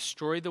he might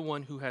destroy the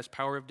one who has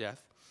power of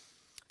death,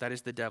 that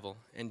is the devil,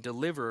 and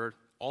deliver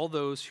all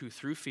those who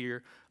through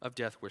fear of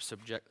death were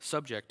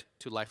subject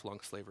to lifelong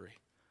slavery.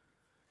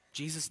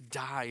 Jesus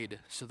died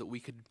so that we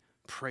could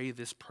pray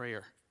this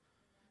prayer.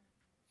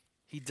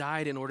 He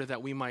died in order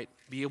that we might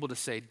be able to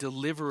say,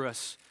 deliver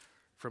us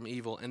from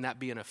evil, and that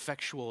be an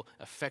effectual,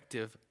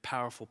 effective,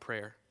 powerful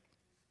prayer.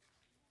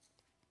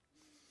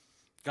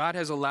 God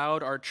has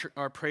allowed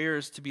our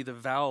prayers to be the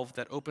valve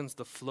that opens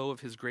the flow of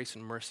his grace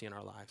and mercy in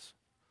our lives.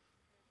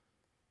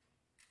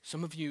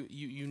 Some of you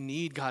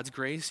need God's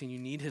grace and you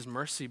need his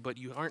mercy, but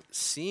you aren't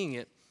seeing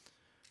it.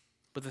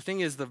 But the thing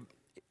is,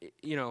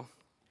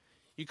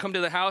 you come to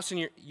the house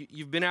and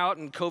you've been out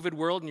in COVID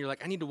world and you're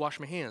like, I need to wash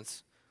my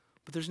hands.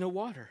 But there's no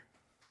water.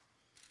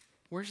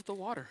 Where's the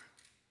water?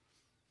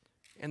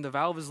 And the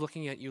valve is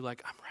looking at you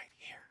like, I'm right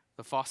here.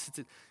 The faucet's,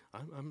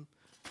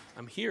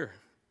 I'm here.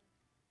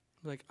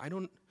 Like,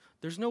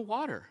 there's no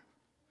water.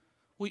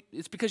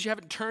 It's because you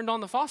haven't turned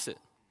on the faucet.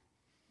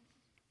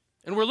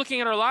 And we're looking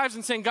at our lives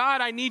and saying,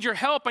 God, I need your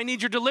help. I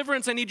need your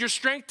deliverance. I need your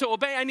strength to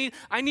obey.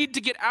 I need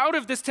to get out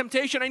of this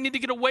temptation. I need to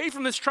get away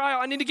from this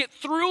trial. I need to get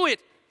through it.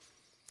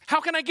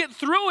 How can I get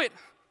through it?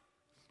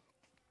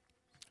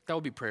 That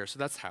would be prayer, so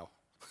that's how.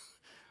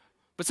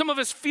 But some of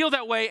us feel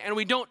that way and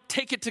we don't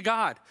take it to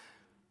God.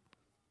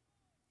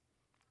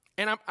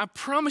 And I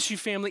promise you,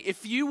 family,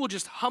 if you will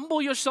just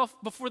humble yourself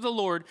before the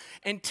Lord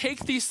and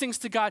take these things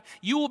to God,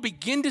 you will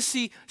begin to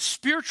see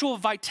spiritual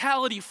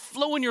vitality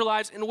flow in your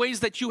lives in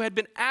ways that you had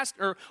been asked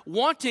or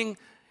wanting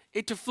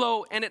it to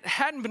flow and it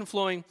hadn't been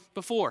flowing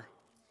before.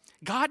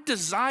 God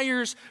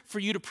desires for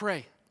you to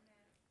pray.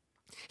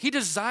 He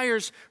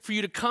desires for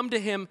you to come to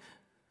him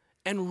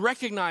and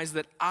recognize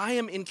that I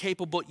am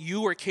incapable,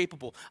 you are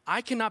capable.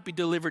 I cannot be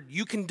delivered,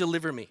 you can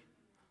deliver me.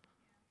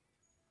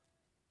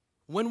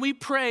 When we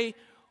pray,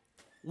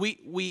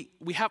 we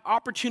have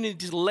opportunity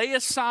to lay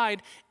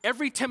aside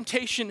every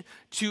temptation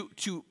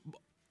to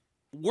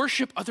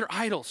worship other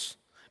idols.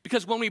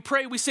 Because when we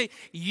pray, we say,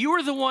 you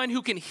are the one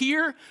who can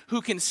hear,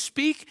 who can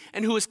speak,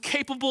 and who is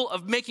capable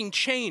of making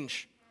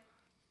change.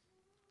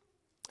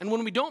 And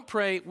when we don't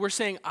pray, we're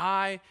saying,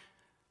 I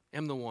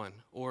am the one,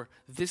 or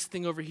this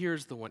thing over here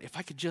is the one. If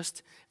I could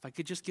just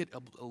get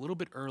a little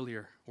bit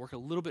earlier, work a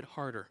little bit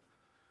harder,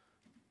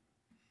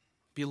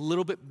 be a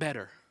little bit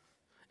better.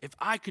 If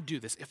I could do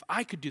this, if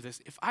I could do this,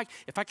 if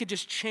I could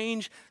just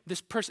change this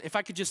person, if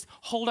I could just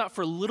hold out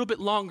for a little bit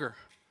longer.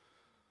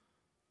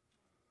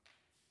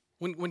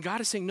 When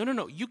God is saying,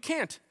 no, you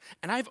can't.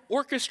 And I've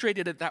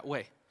orchestrated it that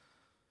way.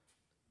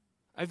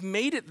 I've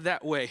made it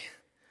that way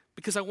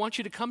because I want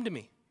you to come to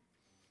me.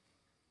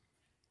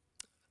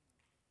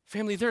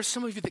 Family, there are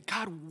some of you that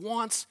God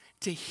wants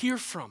to hear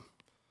from.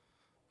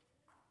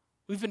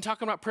 We've been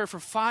talking about prayer for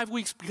 5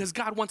 weeks because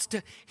God wants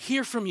to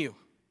hear from you.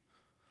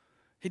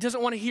 He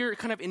doesn't want to hear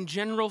kind of in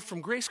general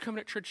from Grace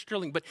Covenant Church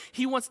Sterling, but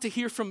he wants to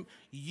hear from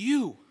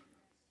you.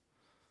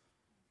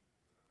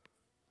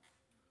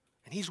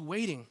 And he's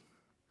waiting.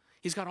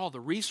 He's got all the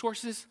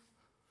resources,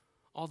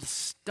 all the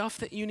stuff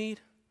that you need,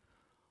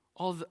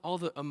 all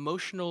the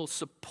emotional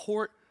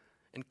support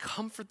and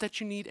comfort that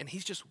you need, and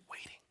he's just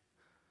waiting.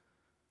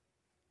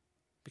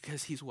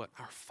 Because he's what?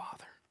 Our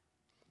Father.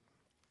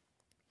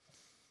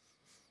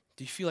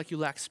 Do you feel like you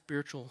lack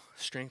spiritual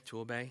strength to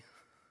obey?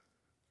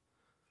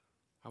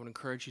 I would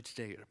encourage you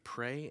today to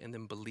pray and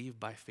then believe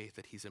by faith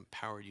that he's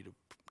empowered you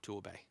to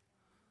obey.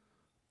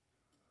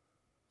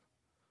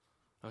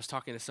 I was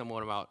talking to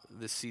someone about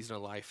this season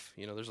of life.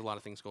 There's a lot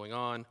of things going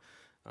on,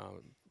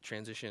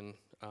 transition,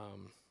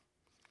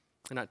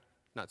 and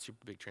not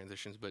super big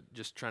transitions, but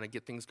just trying to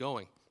get things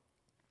going.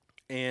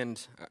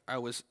 And I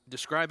was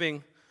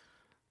describing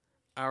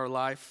our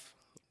life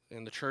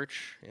in the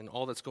church and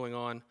all that's going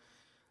on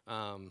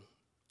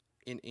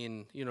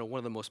in one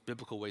of the most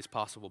biblical ways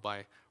possible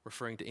by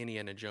referring to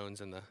Indiana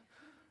Jones and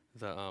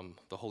the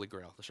Holy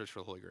Grail, the search for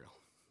the Holy Grail.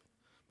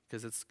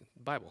 Because it's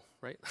Bible,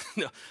 right?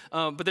 No.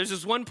 But there's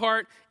this one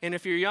part, and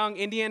if you're young,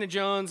 Indiana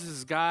Jones is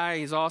this guy,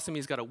 he's awesome,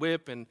 he's got a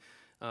whip and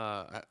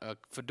a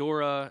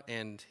fedora,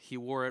 and he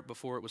wore it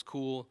before it was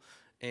cool,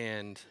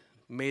 and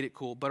made it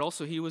cool. But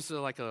also he was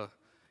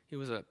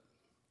a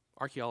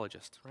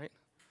archaeologist, right?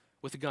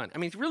 With a gun. I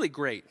mean, it's really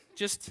great.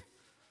 Just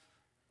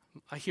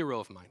a hero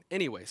of mine.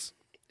 Anyways,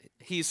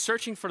 he's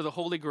searching for the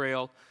Holy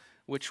Grail,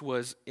 which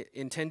was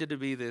intended to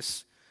be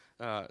this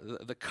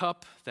the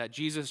cup that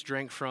Jesus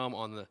drank from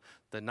on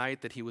the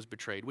night that he was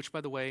betrayed, which,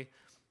 by the way,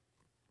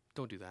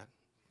 don't do that.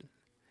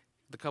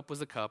 The cup was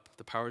the cup.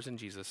 The power's in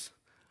Jesus.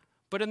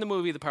 But in the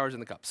movie, the power's in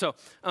the cup. So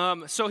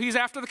he's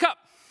after the cup.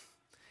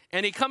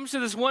 And he comes to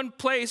this one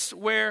place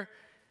where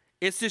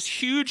it's this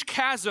huge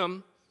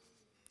chasm,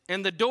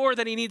 and the door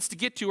that he needs to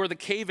get to, or the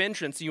cave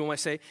entrance, you might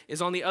say,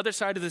 is on the other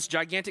side of this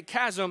gigantic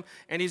chasm,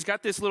 and he's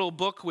got this little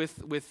book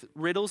with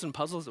riddles and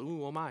puzzles.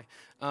 Ooh, oh my.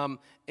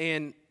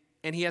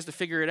 And he has to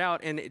figure it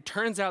out, and it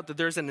turns out that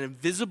there's an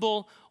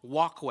invisible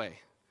walkway.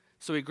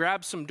 So he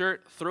grabs some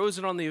dirt, throws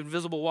it on the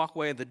invisible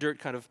walkway, and the dirt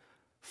kind of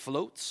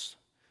floats,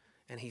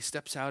 and he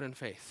steps out in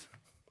faith.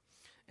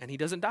 And he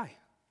doesn't die,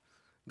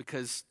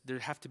 because there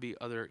have to be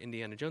other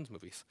Indiana Jones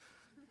movies.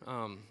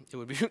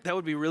 That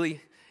would be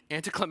really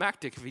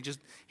anticlimactic if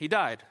he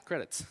died.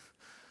 Credits.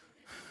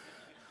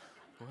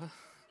 Well,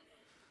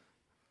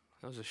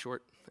 that was a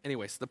short.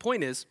 Anyways, the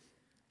point is,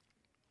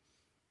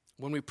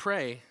 when we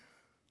pray,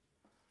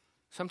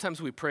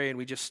 sometimes we pray and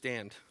we just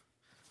stand.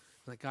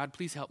 Like, God,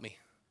 please help me.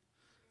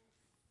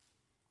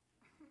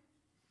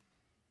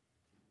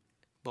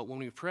 But when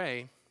we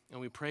pray, and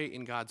we pray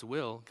in God's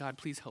will, God,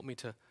 please help me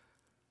to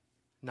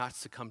not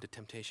succumb to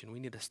temptation. We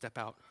need to step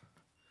out.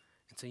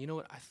 and say, you know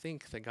what, I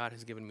think that God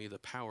has given me the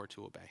power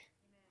to obey.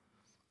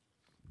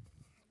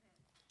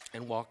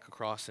 And walk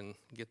across and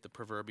get the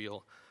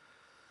proverbial,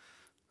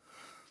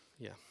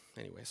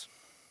 anyways.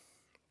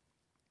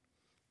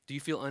 Do you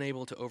feel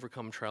unable to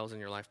overcome trials in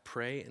your life?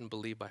 Pray and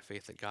believe by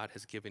faith that God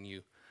has given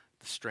you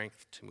the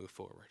strength to move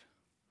forward.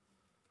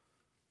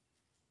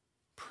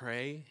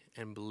 Pray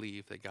and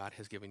believe that God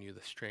has given you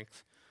the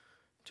strength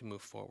to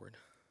move forward.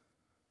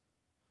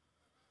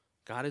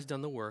 God has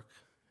done the work,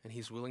 and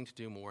he's willing to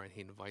do more, and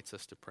he invites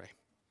us to pray.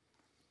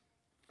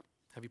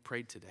 Have you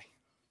prayed today?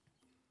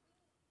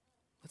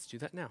 Let's do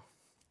that now.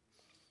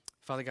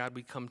 Father God,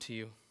 we come to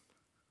you.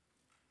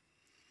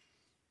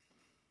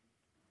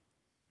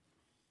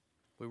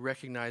 We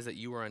recognize that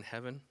you are in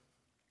heaven,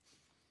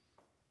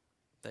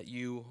 that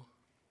you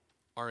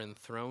are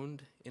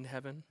enthroned in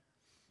heaven,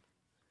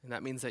 and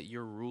that means that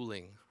you're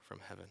ruling from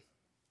heaven.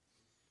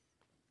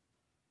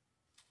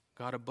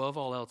 God, above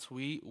all else,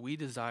 we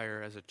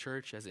desire as a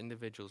church, as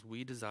individuals,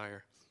 we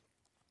desire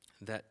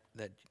that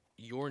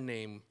your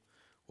name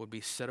would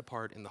be set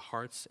apart in the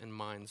hearts and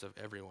minds of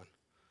everyone,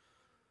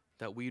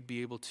 that we'd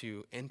be able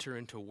to enter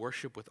into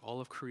worship with all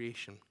of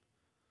creation,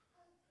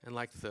 and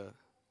like the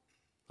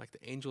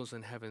angels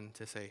in heaven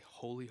to say,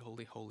 holy,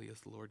 holy, holy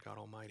is the Lord God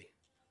Almighty,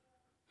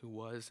 who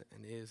was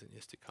and is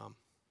to come.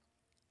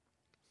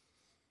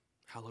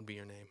 Hallowed be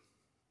your name.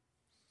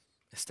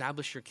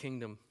 Establish your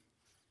kingdom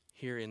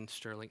here in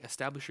Sterling.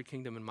 Establish your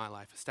kingdom in my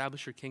life.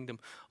 Establish your kingdom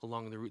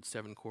along the Route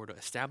 7 corridor.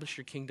 Establish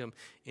your kingdom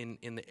in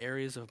the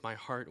areas of my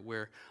heart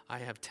where I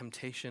have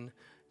temptation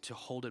to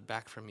hold it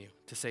back from you,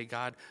 to say,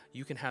 God,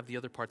 you can have the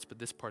other parts, but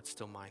this part's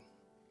still mine.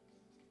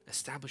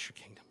 Establish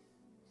your kingdom.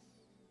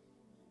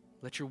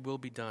 Let your will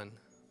be done.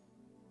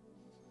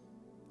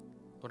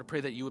 Lord, I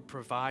pray that you would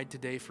provide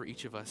today for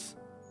each of us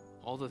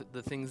all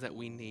the things that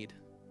we need: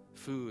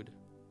 food,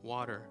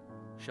 water,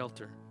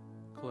 shelter,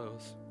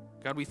 clothes.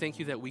 God, we thank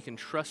you that we can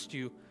trust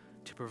you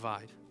to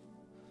provide.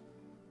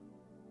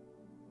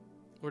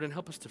 Lord, and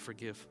help us to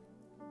forgive.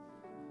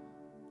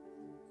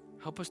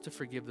 Help us to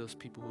forgive those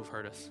people who have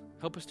hurt us.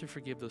 Help us to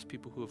forgive those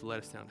people who have let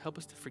us down. Help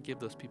us to forgive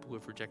those people who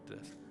have rejected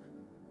us.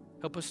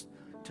 Help us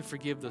to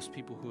forgive those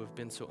people who have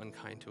been so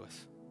unkind to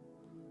us,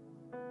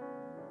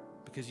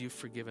 because you've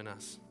forgiven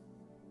us.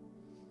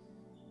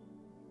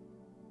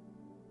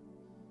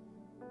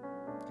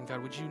 And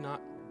God, would you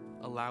not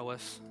allow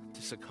us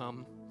to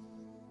succumb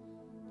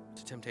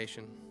to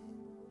temptation,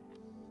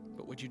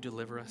 but would you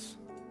deliver us?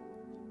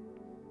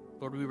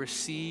 Lord, we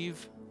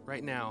receive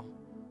right now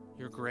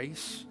your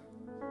grace,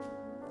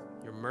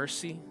 your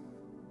mercy,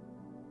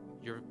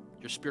 your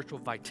spiritual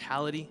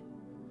vitality,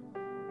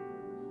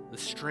 the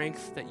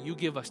strength that you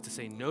give us to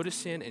say no to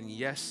sin and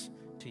yes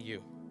to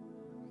you.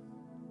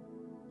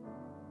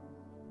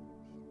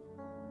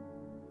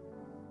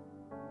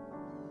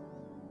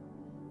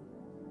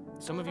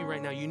 Some of you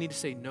right now, you need to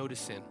say no to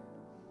sin.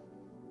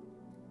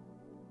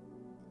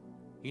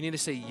 You need to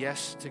say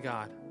yes to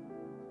God.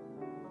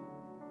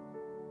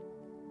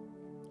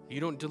 You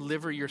don't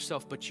deliver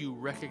yourself, but you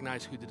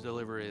recognize who the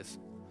deliverer is.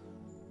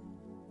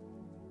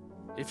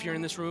 If you're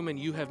in this room and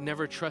you have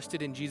never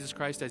trusted in Jesus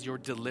Christ as your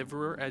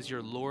deliverer, as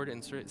your Lord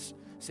and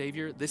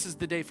Savior, this is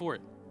the day for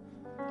it.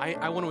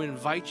 I want to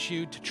invite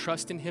you to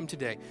trust in him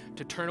today,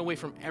 to turn away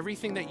from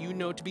everything that you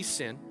know to be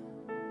sin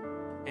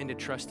and to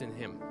trust in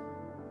him.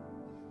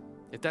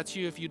 If that's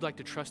you, if you'd like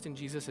to trust in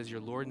Jesus as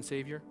your Lord and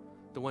Savior,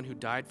 the one who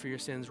died for your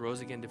sins,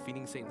 rose again,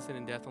 defeating Satan, sin,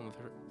 and death on the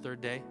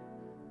third day,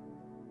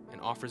 and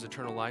offers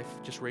eternal life,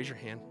 just raise your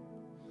hand.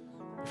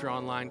 If you're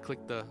online,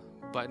 click the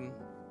button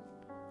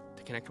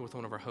to connect with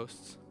one of our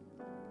hosts.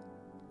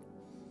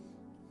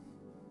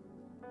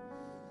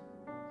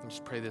 And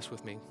just pray this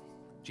with me.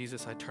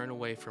 Jesus, I turn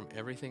away from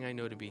everything I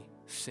know to be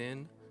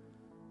sin,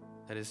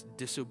 that is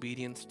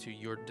disobedience to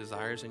your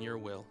desires and your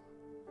will,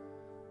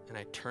 and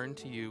I turn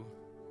to you,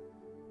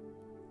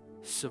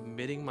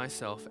 submitting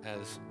myself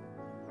as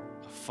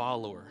a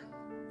follower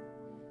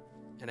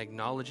and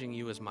acknowledging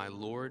you as my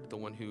Lord, the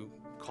one who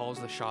calls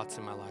the shots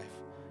in my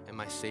life, and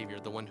my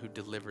Savior, the one who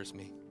delivers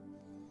me.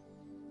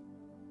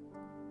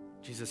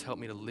 Jesus, help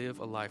me to live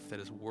a life that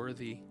is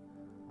worthy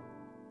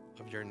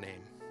of your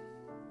name.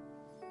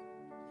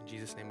 In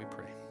Jesus' name we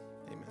pray.